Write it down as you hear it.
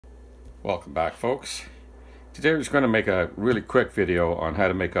Welcome back, folks. Today we're just going to make a really quick video on how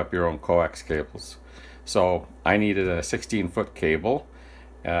to make up your own coax cables. So I needed a 16-foot cable,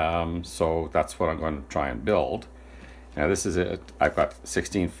 so that's what I'm going to try and build. Now this is it. I've got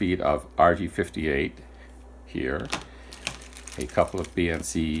 16 feet of RG58 here, a couple of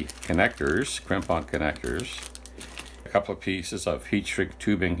BNC connectors, crimp-on connectors, a couple of pieces of heat shrink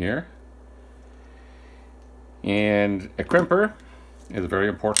tubing here, and a crimper is a very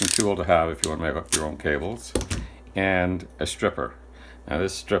important tool to have if you want to make up your own cables, and a stripper. Now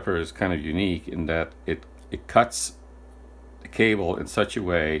this stripper is kind of unique in that it cuts the cable in such a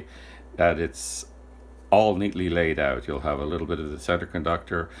way that it's all neatly laid out. You'll have a little bit of the center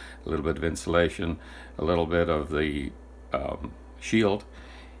conductor, a little bit of insulation, a little bit of the shield,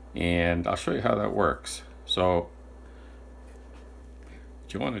 and I'll show you how that works. So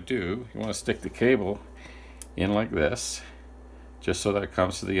what you want to do, you want to stick the cable in like this, just so that it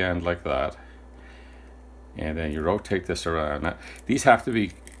comes to the end like that, and then you rotate this around. Now, these have to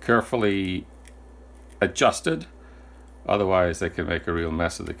be carefully adjusted, otherwise they can make a real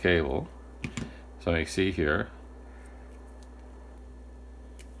mess of the cable. So you see here,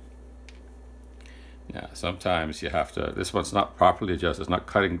 yeah, sometimes you have to, this one's not properly adjusted, it's not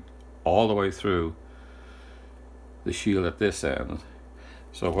cutting all the way through the shield at this end.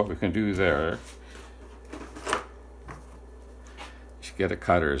 So what we can do there, get a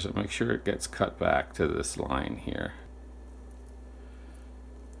cutters and make sure it gets cut back to this line here.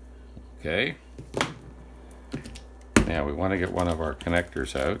 Okay, now we want to get one of our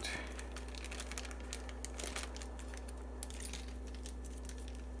connectors out.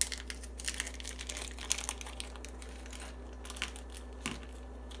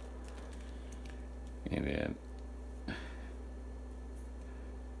 And then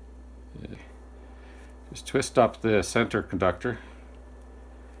just twist up the center conductor.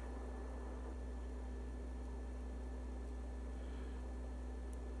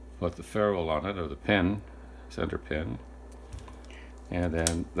 Put the ferrule on it, or the pin, center pin, and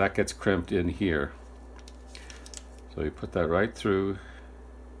then that gets crimped in here. So you put that right through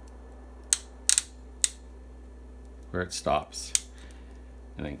where it stops,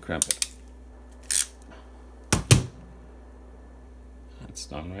 and then crimp it. That's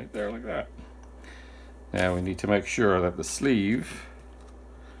done right there like that. Now we need to make sure that the sleeve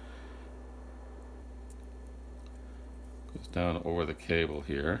goes down over the cable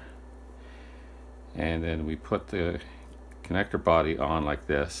here, and then we put the connector body on like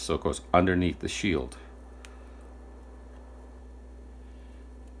this so it goes underneath the shield,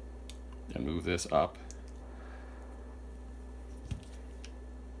 and move this up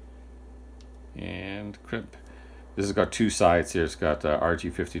and crimp. This has got two sides here. It's got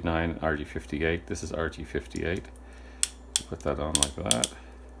RG59 and RG58. This is RG58. Put that on like that.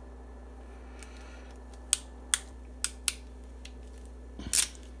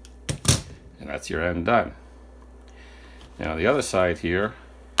 And that's your end done. Now the other side here,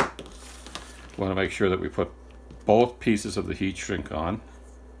 we want to make sure that we put both pieces of the heat shrink on.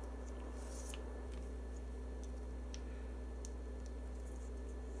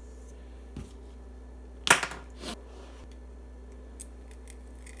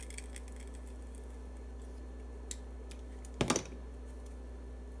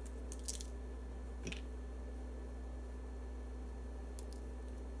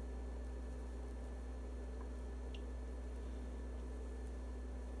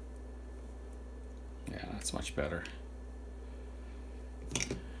 Yeah, that's much better.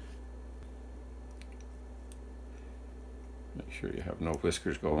 Make sure you have no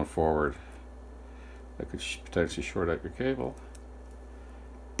whiskers going forward. That could potentially short out your cable.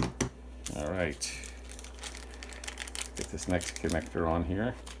 All right. Get this next connector on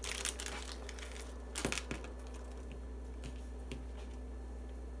here.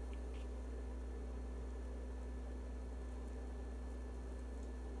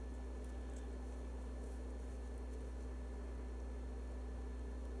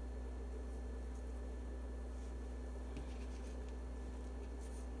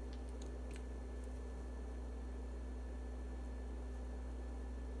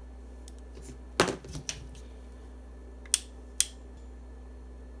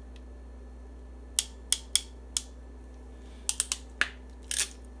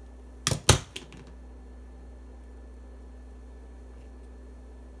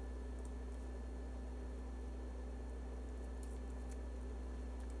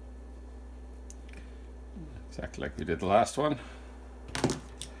 Exactly like we did the last one.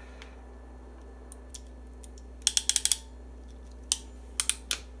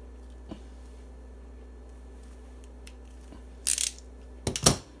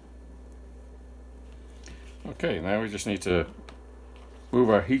 Okay, now we just need to move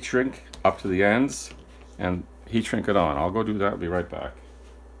our heat shrink up to the ends and heat shrink it on. I'll go do that, I'll be right back.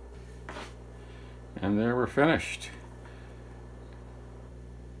 And there we're finished.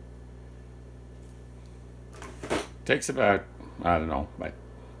 Takes about, I don't know, like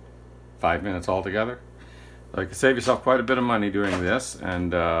 5 minutes altogether. So you can save yourself quite a bit of money doing this,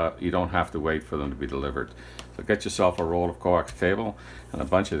 and you don't have to wait for them to be delivered. So get yourself a roll of coax cable and a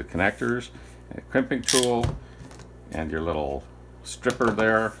bunch of the connectors, a crimping tool, and your little stripper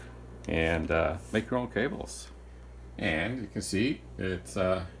there, and make your own cables. And you can see it's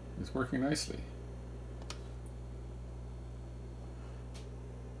working nicely.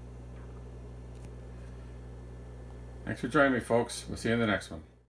 Thanks for joining me, folks. We'll see you in the next one.